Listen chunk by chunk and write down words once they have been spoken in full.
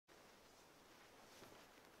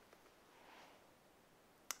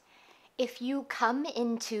If you come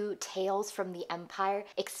into Tales from the Empire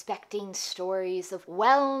expecting stories of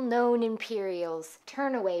well-known Imperials,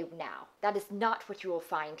 turn away now. That is not what you will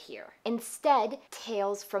find here. Instead,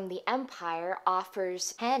 Tales from the Empire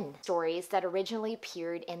offers 10 stories that originally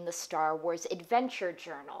appeared in the Star Wars Adventure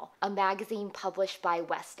Journal, a magazine published by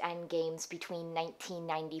West End Games between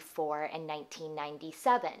 1994 and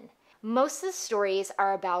 1997. Most of the stories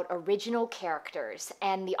are about original characters,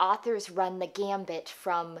 and the authors run the gambit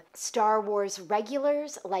from Star Wars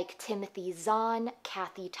regulars like Timothy Zahn,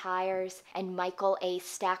 Kathy Tyers, and Michael A.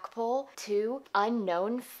 Stackpole to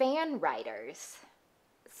unknown fan writers.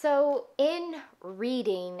 So in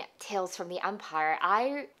reading Tales from the Empire,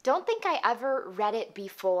 I don't think I ever read it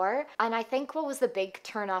before, and I think what was the big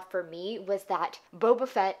turnoff for me was that Boba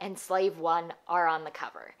Fett and Slave One are on the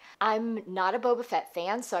cover. I'm not a Boba Fett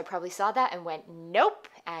fan, so I probably saw that and went, nope,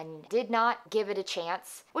 and did not give it a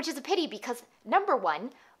chance, which is a pity because, number one,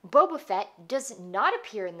 Boba Fett does not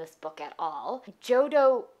appear in this book at all.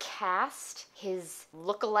 Jodo Cast, his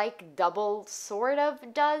look-alike double, sort of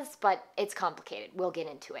does, but it's complicated. We'll get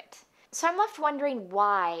into it. So I'm left wondering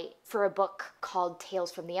why, for a book called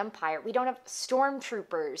Tales from the Empire, we don't have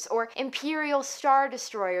stormtroopers or Imperial Star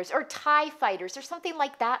Destroyers or TIE Fighters or something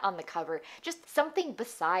like that on the cover. Just something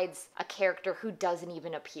besides a character who doesn't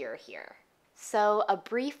even appear here. So a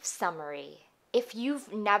brief summary. If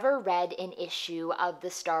you've never read an issue of the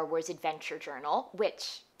Star Wars Adventure Journal,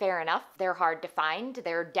 which, fair enough, they're hard to find,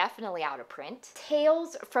 they're definitely out of print,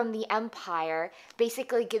 Tales from the Empire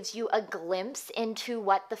basically gives you a glimpse into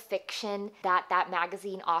what the fiction that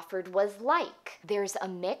magazine offered was like. There's a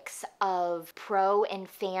mix of pro and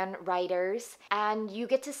fan writers, and you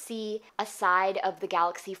get to see a side of the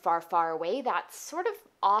galaxy far, far away that's sort of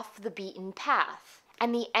off the beaten path.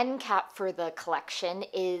 And the end cap for the collection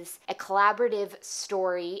is a collaborative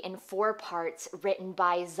story in 4 parts written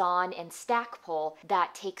by Zahn and Stackpole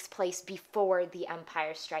that takes place before The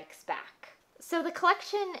Empire Strikes Back. So the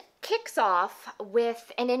collection kicks off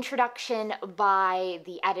with an introduction by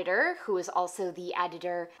the editor, who is also the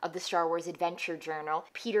editor of the Star Wars Adventure Journal,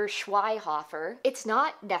 Peter Schweighofer. It's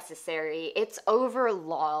not necessary, it's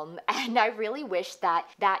overlong, and I really wish that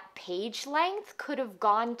that page length could have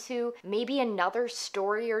gone to maybe another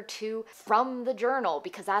story or 2 from the journal,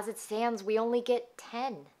 because as it stands, we only get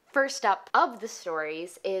 10. First up of the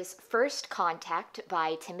stories is First Contact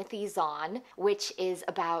by Timothy Zahn, which is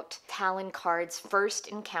about Talon Card's first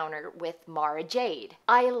encounter with Mara Jade.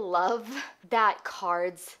 I love that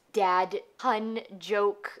Card's dad pun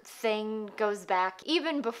joke thing goes back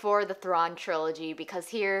even before the Thrawn trilogy, because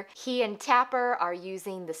here he and Tapper are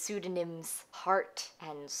using the pseudonyms Heart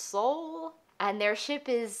and Soul, and their ship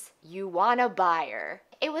is You Wanna Buyer.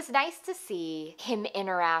 It was nice to see him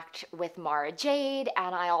interact with Mara Jade,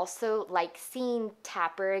 and I also like seeing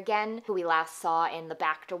Tapper again, who we last saw in the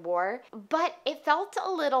Back to War, but it felt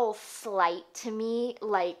a little slight to me,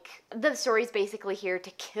 like the story's basically here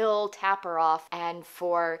to kill Tapper off and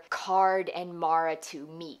for Card and Mara to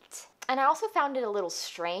meet. And I also found it a little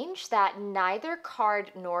strange that neither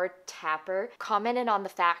Card nor Tapper commented on the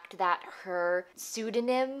fact that her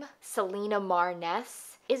pseudonym, Selena Marness,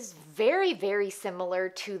 is very, very similar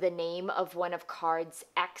to the name of one of Card's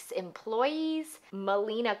ex-employees,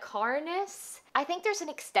 Melina Carnis. I think there's an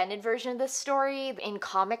extended version of this story in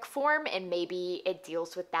comic form, and maybe it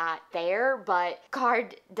deals with that there, but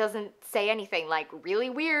Card doesn't say anything like, really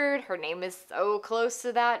weird, her name is so close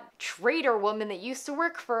to that traitor woman that used to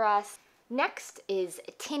work for us. Next is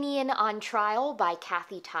Tinian on Trial by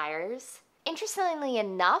Kathy Tyers. Interestingly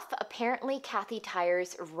enough, apparently Kathy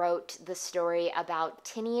Tyers wrote the story about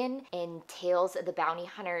Tinian in Tales of the Bounty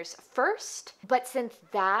Hunters first, but since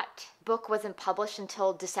that book wasn't published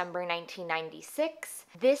until December 1996,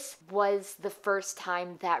 this was the first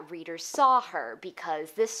time that readers saw her,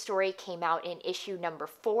 because this story came out in issue number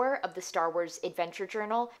 4 of the Star Wars Adventure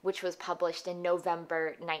Journal, which was published in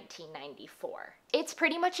November 1994. It's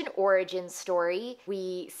pretty much an origin story.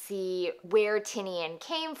 We see where Tinian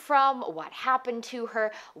came from, what happened to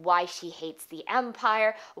her, why she hates the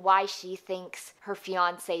Empire, why she thinks her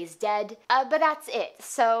fiancé's dead, but that's it.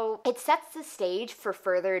 So it sets the stage for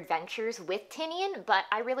further adventures with Tinian, but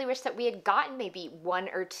I really wish that we had gotten maybe 1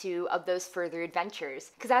 or 2 of those further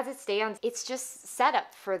adventures, because as it stands, it's just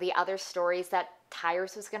setup for the other stories that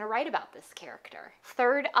Tyers was going to write about this character.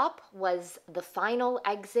 Third up was The Final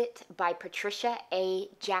Exit by Patricia A.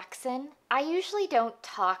 Jackson. I usually don't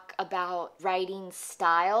talk about writing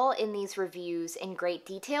style in these reviews in great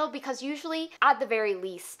detail because usually, at the very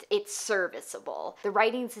least, it's serviceable. The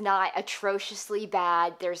writing's not atrociously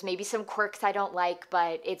bad. There's maybe some quirks I don't like,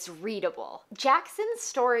 but it's readable. Jackson's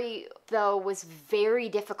story, though, was very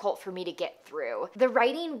difficult for me to get through. The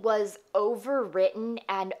writing was overwritten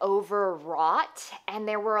and overwrought, and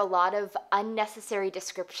there were a lot of unnecessary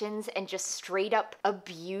descriptions and just straight up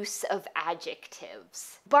abuse of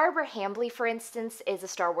adjectives. Barbara Hambly, for instance, is a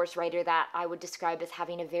Star Wars writer that I would describe as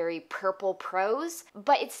having a very purple prose,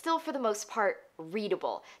 but it's still for the most part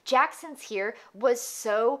readable. Jackson's here was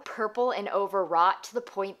so purple and overwrought to the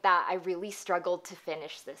point that I really struggled to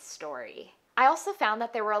finish this story. I also found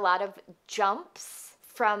that there were a lot of jumps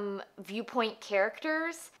from viewpoint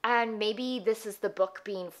characters, and maybe this is the book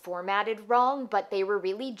being formatted wrong, but they were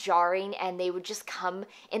really jarring and they would just come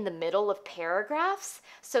in the middle of paragraphs.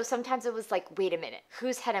 So sometimes it was like, wait a minute,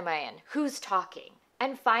 whose head am I in? Who's talking?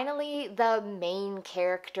 And finally, the main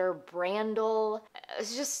character, Brandel,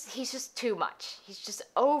 he's just too much. He's just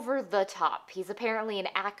over the top. He's apparently an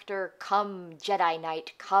actor come Jedi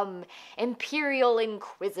Knight, come Imperial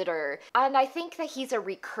Inquisitor. And I think that he's a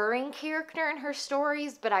recurring character in her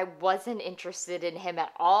stories, but I wasn't interested in him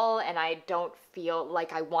at all, and I don't feel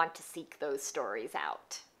like I want to seek those stories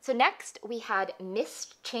out. So next, we had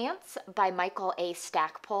Missed Chance by Michael A.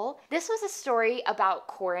 Stackpole. This was a story about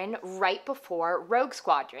Corran right before Rogue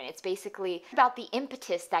Squadron. It's basically about the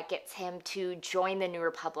impetus that gets him to join the New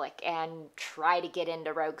Republic and try to get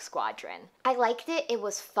into Rogue Squadron. I liked it. It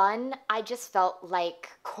was fun. I just felt like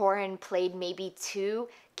Corran played maybe too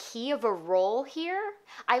key of a role here.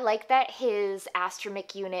 I like that his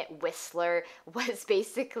astromech unit Whistler was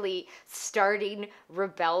basically starting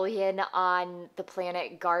rebellion on the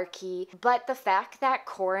planet Garki, but the fact that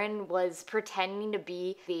Corran was pretending to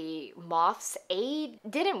be the Moff's aide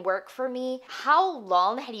didn't work for me. How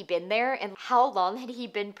long had he been there, and how long had he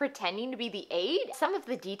been pretending to be the aide? Some of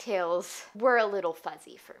the details were a little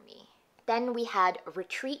fuzzy for me. Then we had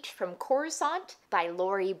Retreat from Coruscant by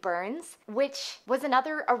Laurie Burns, which was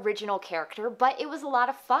another original character, but it was a lot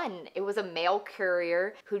of fun. It was a mail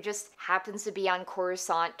courier who just happens to be on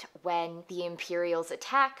Coruscant when the Imperials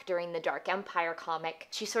attack during the Dark Empire comic.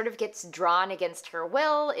 She sort of gets drawn against her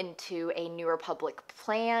will into a New Republic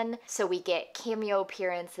plan, so we get cameo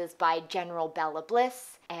appearances by General Bella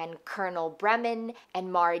Bliss and Colonel Bremen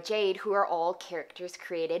and Mara Jade, who are all characters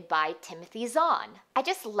created by Timothy Zahn. I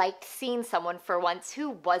just liked seeing someone for once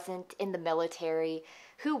who wasn't in the military,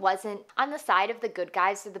 who wasn't on the side of the good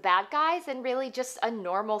guys or the bad guys, and really just a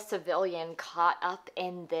normal civilian caught up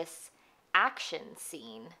in this action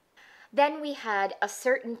scene. Then we had A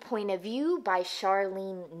Certain Point of View by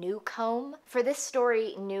Charlene Newcomb. For this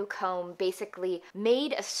story, Newcomb basically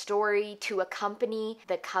made a story to accompany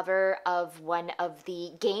the cover of one of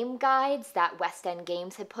the game guides that West End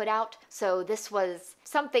Games had put out. So this was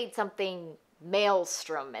something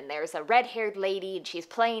Maelstrom, and there's a red-haired lady and she's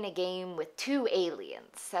playing a game with two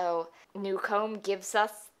aliens. So Newcomb gives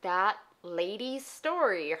us that lady's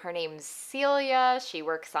story. Her name's Celia. She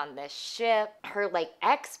works on this ship. Her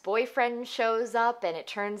ex-boyfriend shows up, and it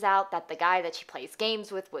turns out that the guy that she plays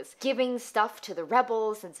games with was giving stuff to the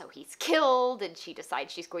rebels, and so he's killed, and she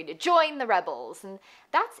decides she's going to join the rebels, and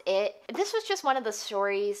that's it. This was just one of the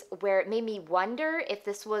stories where it made me wonder if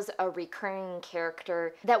this was a recurring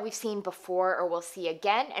character that we've seen before or we'll see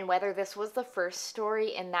again, and whether this was the first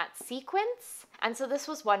story in that sequence. And so this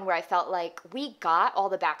was one where I felt like we got all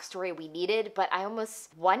the backstory we needed, but I almost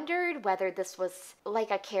wondered whether this was like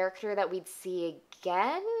a character that we'd see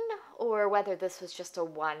again, or whether this was just a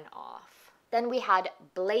one-off. Then we had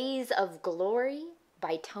Blaze of Glory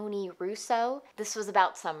by Tony Russo. This was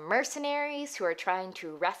about some mercenaries who are trying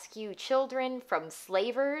to rescue children from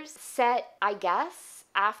slavers, set, I guess,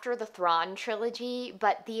 after the Thrawn trilogy,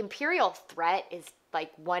 but the Imperial threat is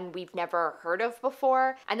one we've never heard of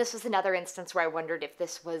before. And this was another instance where I wondered if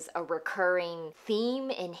this was a recurring theme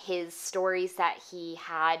in his stories that he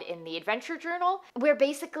had in the Adventure Journal, where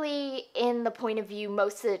basically in the point of view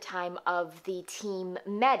most of the time of the team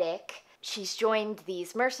medic, she's joined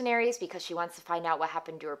these mercenaries because she wants to find out what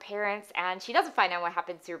happened to her parents, and she doesn't find out what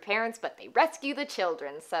happens to her parents, but they rescue the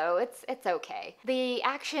children, so it's okay. The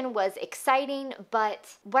action was exciting, but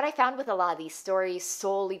what I found with a lot of these stories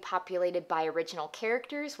solely populated by original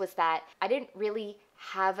characters was that I didn't really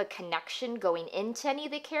have a connection going into any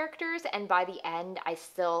of the characters, and by the end, I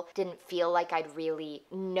still didn't feel like I'd really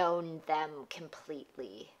known them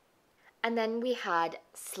completely. And then we had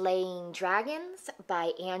Slaying Dragons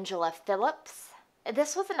by Angela Phillips.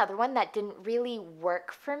 This was another one that didn't really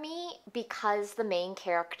work for me because the main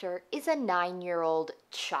character is a 9-year-old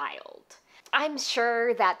child. I'm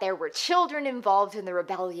sure that there were children involved in the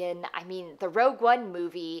rebellion. I mean, the Rogue One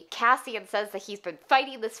movie, Cassian says that he's been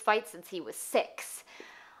fighting this fight since he was 6.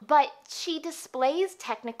 But she displays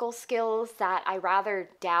technical skills that I rather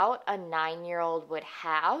doubt a 9-year-old would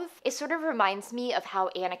have. It sort of reminds me of how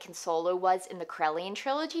Anakin Solo was in the Corellian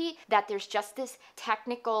trilogy, that there's just this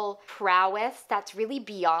technical prowess that's really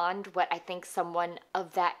beyond what I think someone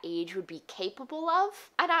of that age would be capable of.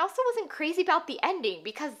 And I also wasn't crazy about the ending,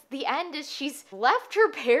 because the end is she's left her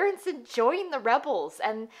parents and joined the rebels.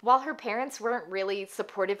 And while her parents weren't really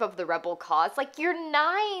supportive of the rebel cause, like, you're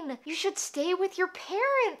 9, you should stay with your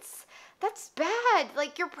parents. That's bad.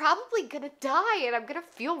 Like, you're probably gonna die, and I'm gonna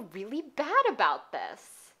feel really bad about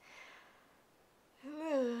this.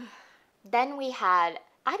 Then we had,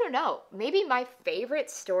 I don't know, maybe my favorite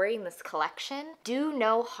story in this collection, Do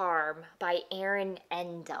No Harm by Erin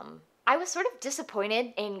Endom. I was sort of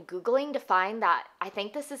disappointed in Googling to find that I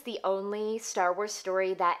think this is the only Star Wars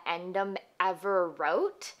story that Endom ever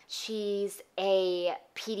wrote. She's a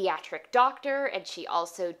pediatric doctor, and she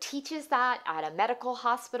also teaches that at a medical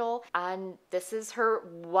hospital, and this is her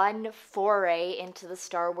one foray into the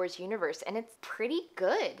Star Wars universe, and it's pretty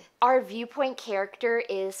good. Our viewpoint character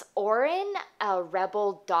is Orin, a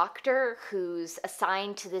rebel doctor who's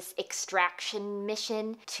assigned to this extraction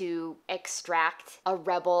mission to extract a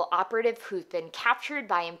rebel operative who's been captured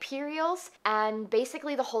by Imperials, and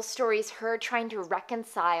basically the whole story is her trying to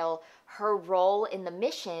reconcile her role in the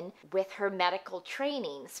mission with her medical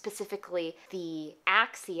training, specifically the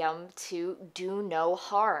axiom to do no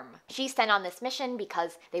harm. She's sent on this mission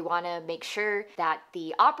because they want to make sure that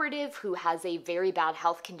the operative, who has a very bad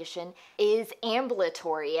health condition, is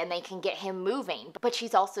ambulatory and they can get him moving. But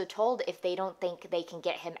she's also told if they don't think they can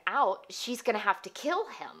get him out, she's gonna have to kill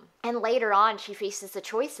him. And later on, she faces the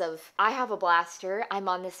choice of, I have a blaster, I'm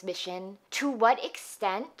on this mission. To what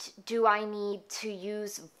extent do I need to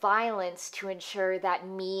use violence to ensure that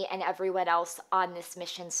me and everyone else on this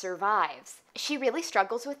mission survives? She really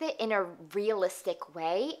struggles with it in a realistic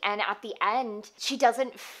way, and at the end, she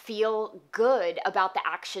doesn't feel good about the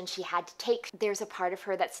action she had to take. There's a part of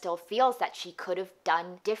her that still feels that she could have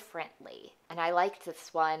done differently. And I liked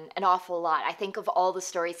this one an awful lot. I think of all the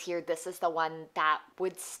stories here, this is the one that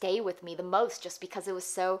would stay with me the most just because it was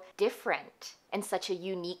so different and such a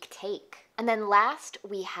unique take. And then last,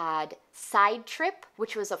 we had Side Trip,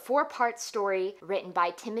 which was a 4-part story written by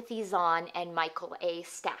Timothy Zahn and Michael A.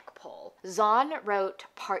 Stackpole. Zahn wrote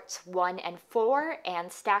parts 1 and 4,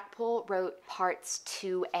 and Stackpole wrote parts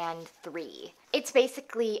 2 and 3. It's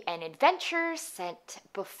basically an adventure set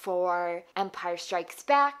before Empire Strikes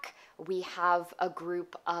Back. We have a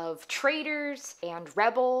group of traitors and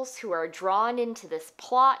rebels who are drawn into this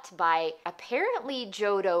plot by apparently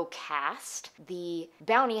Jodo Cast, the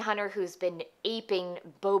bounty hunter who's been aping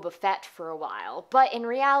Boba Fett for a while. But in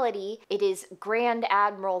reality, it is Grand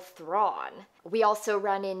Admiral Thrawn. We also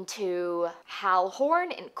run into Hal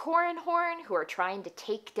Horn and Corran Horn, who are trying to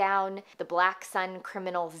take down the Black Sun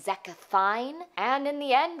criminal Zekathine. And in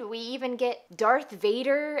the end, we even get Darth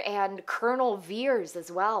Vader and Colonel Veers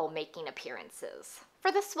as well making appearances.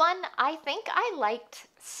 For this one, I think I liked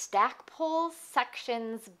Stackpole's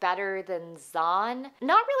sections better than Zahn.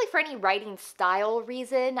 Not really for any writing style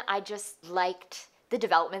reason, I just liked the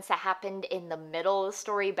developments that happened in the middle of the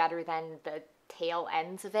story better than the tail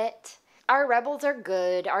ends of it. Our rebels are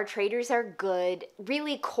good, our traitors are good.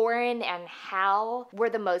 Really, Corran and Hal were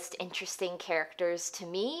the most interesting characters to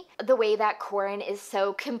me. The way that Corran is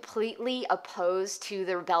so completely opposed to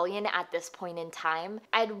the rebellion at this point in time.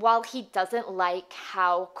 And while he doesn't like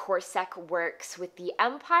how Coruscant works with the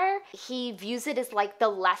Empire, he views it as like the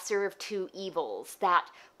lesser of two evils, that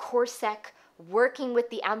Coruscant working with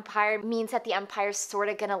the Empire means that the Empire's sort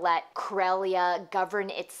of gonna let Corellia govern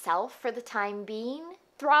itself for the time being.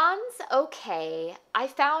 Thrawn's okay. I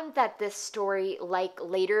found that this story, like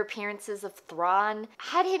later appearances of Thrawn,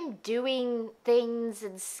 had him doing things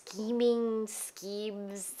and scheming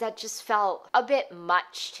schemes that just felt a bit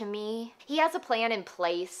much to me. He has a plan in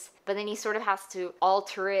place, but then he sort of has to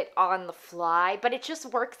alter it on the fly, but it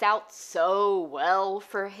just works out so well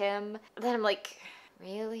for him. Then I'm like,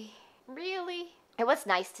 really? Really? It was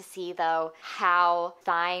nice to see, though, how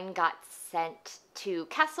Thine got sent to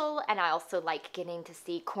Kessel, and I also like getting to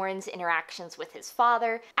see Corran's interactions with his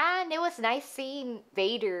father, and it was nice seeing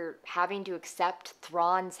Vader having to accept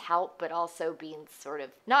Thrawn's help, but also being sort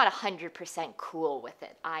of not 100% cool with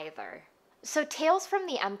it either. So Tales from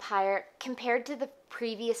the Empire, compared to the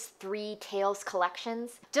previous 3 Tales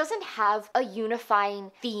collections doesn't have a unifying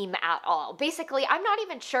theme at all. Basically, I'm not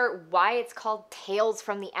even sure why it's called Tales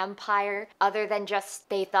from the Empire, other than just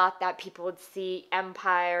they thought that people would see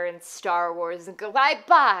Empire and Star Wars and go, I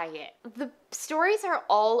buy it. The stories are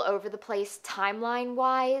all over the place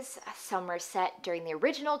timeline-wise. Some are set during the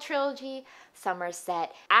original trilogy, some are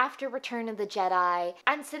set after Return of the Jedi,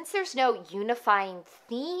 and since there's no unifying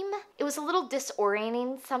theme, it was a little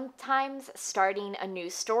disorienting sometimes starting a new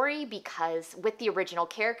story because with the original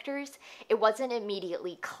characters, it wasn't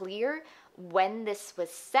immediately clear when this was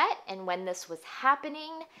set and when this was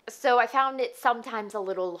happening, so I found it sometimes a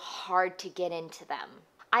little hard to get into them.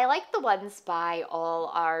 I like the ones by all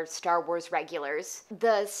our Star Wars regulars.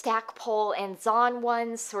 The Stackpole and Zahn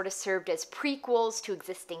ones sort of served as prequels to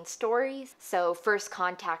existing stories. So First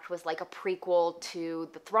Contact was like a prequel to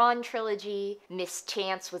the Thrawn trilogy,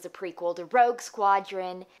 Mischance was a prequel to Rogue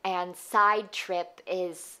Squadron, and Side Trip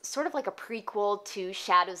is sort of like a prequel to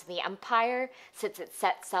Shadows of the Empire, since it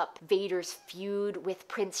sets up Vader's feud with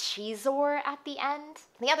Prince Shizor at the end.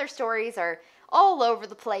 The other stories are all over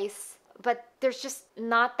the place, but there's just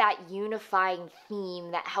not that unifying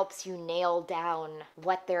theme that helps you nail down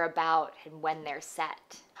what they're about and when they're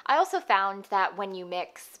set. I also found that when you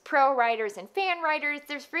mix pro writers and fan writers,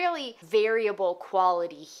 there's really variable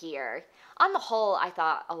quality here. On the whole, I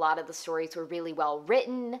thought a lot of the stories were really well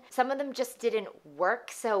written. Some of them just didn't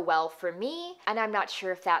work so well for me, and I'm not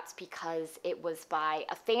sure if that's because it was by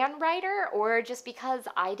a fan writer or just because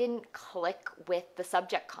I didn't click with the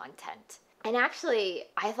subject content. And actually,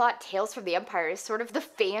 I thought Tales from the Empire is sort of the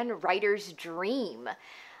fan writer's dream.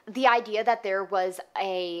 The idea that there was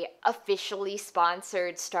a officially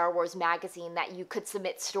sponsored Star Wars magazine that you could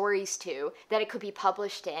submit stories to, that it could be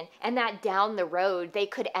published in, and that down the road they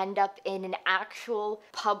could end up in an actual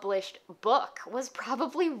published book was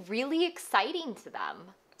probably really exciting to them.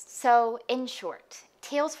 So, in short,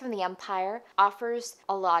 Tales from the Empire offers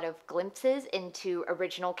a lot of glimpses into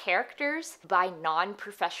original characters by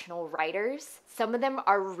non-professional writers. Some of them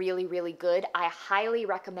are really, really good. I highly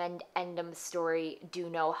recommend Endom's story, Do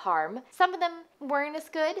No Harm. Some of them weren't as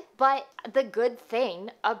good, but the good thing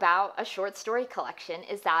about a short story collection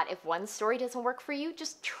is that if one story doesn't work for you,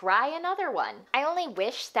 just try another one. I only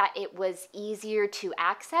wish that it was easier to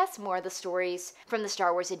access more of the stories from the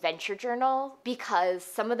Star Wars Adventure Journal, because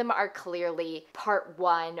some of them are clearly part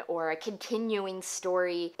 1 or a continuing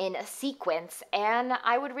story in a sequence, and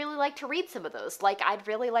I would really like to read some of those. Like, I'd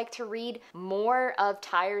really like to read more of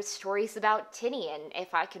Tyers' stories about Tinian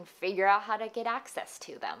if I can figure out how to get access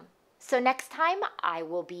to them. So next time, I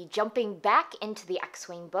will be jumping back into the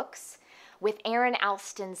X-Wing books with Aaron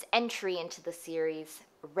Alston's entry into the series,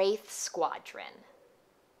 Wraith Squadron.